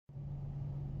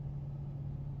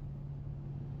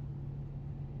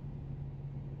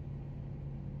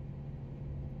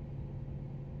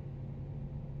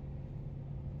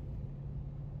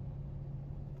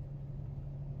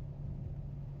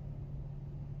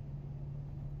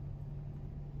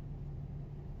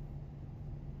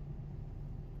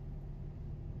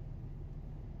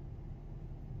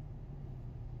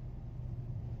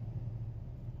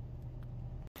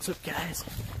What's up, guys?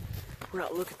 We're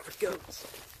out looking for goats,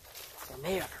 and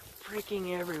they are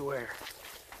freaking everywhere.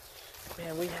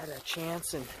 Man, we had a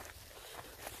chance, and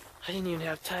I didn't even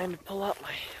have time to pull out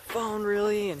my phone,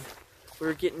 really, and we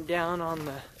were getting down on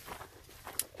the,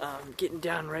 getting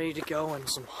down ready to go, and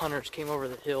some hunters came over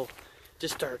the hill,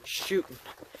 just started shooting,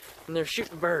 and they're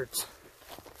shooting birds.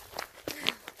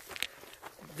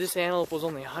 This antelope was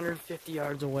only 150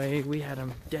 yards away. We had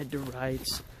them dead to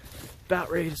rights, about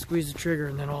ready to squeeze the trigger,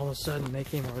 and then all of a sudden they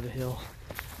came over the hill.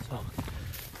 So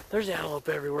there's antelope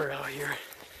everywhere out here.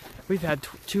 We've had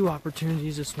two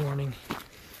opportunities this morning.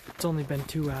 It's only been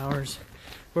 2 hours.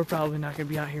 We're probably not going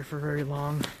to be out here for very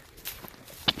long,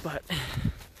 but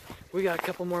we got a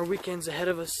couple more weekends ahead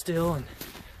of us still, and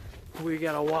we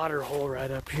got a water hole right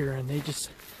up here, and they just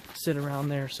sit around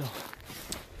there. So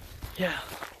yeah,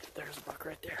 there's a buck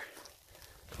right there.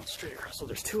 Going straight across. So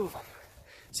there's 2 of them.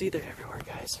 See, they're everywhere,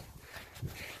 guys.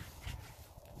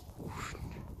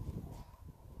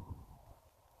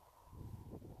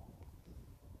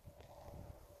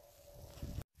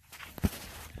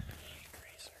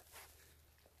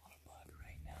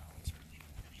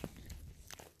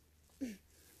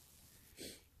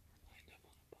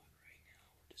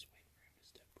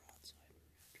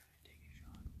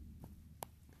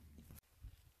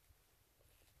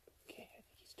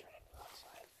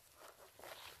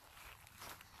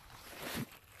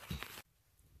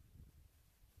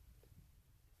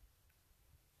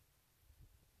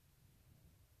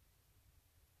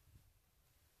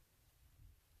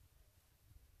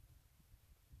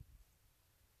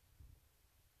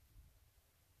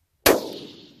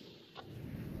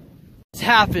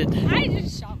 Happened. I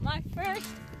just shot my first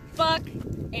buck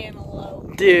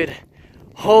antelope. Dude,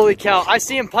 holy cow. I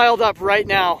see him piled up right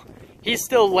now. He's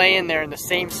still laying there in the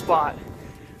same spot.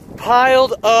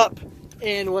 Piled up,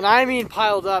 and when I mean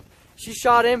piled up, she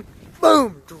shot him,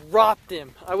 boom, dropped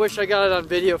him. I wish I got it on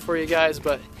video for you guys,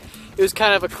 but it was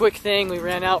kind of a quick thing. We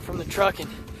ran out from the truck and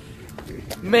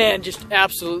man, just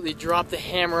absolutely dropped the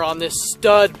hammer on this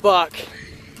stud buck.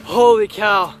 Holy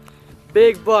cow,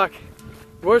 big buck.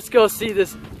 Let's go see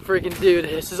this freaking dude.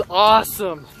 This is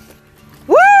awesome.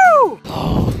 Woo!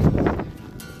 Oh.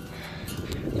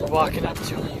 We're walking up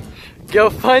to him.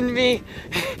 GoFundMe.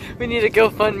 We need a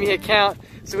GoFundMe account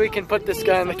so we can put this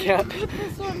guy on the account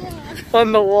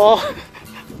on the wall.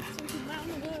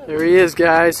 There he is,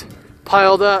 guys.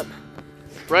 Piled up.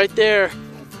 Right there.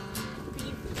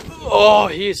 Oh,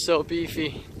 he's so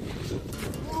beefy.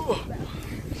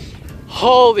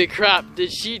 Holy crap,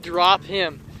 did she drop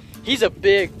him? He's a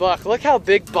big buck. Look how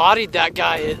big bodied that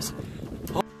guy is.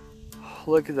 Oh,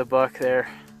 look at the buck there.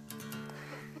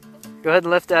 Go ahead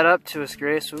and lift that up to us,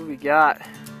 Grace. What do we got?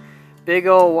 Big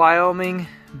old Wyoming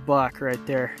buck right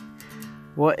there.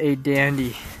 What a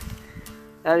dandy.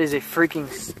 That is a freaking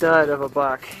stud of a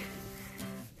buck.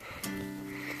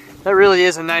 That really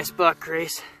is a nice buck,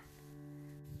 Grace.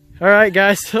 All right,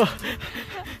 guys, so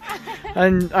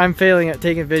I'm failing at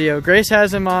taking video. Grace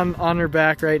has him on her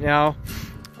back right now.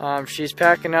 She's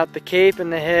packing out the cape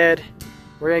and the head.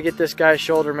 We're gonna get this guy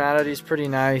shoulder mounted. He's pretty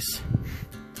nice.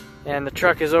 And the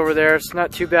truck is over there. It's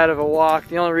not too bad of a walk.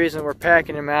 The only reason we're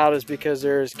packing him out is because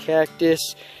there's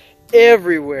cactus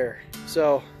everywhere.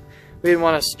 So we didn't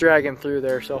want to drag him through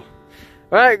there. So, all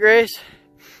right, Grace,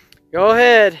 go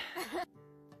ahead.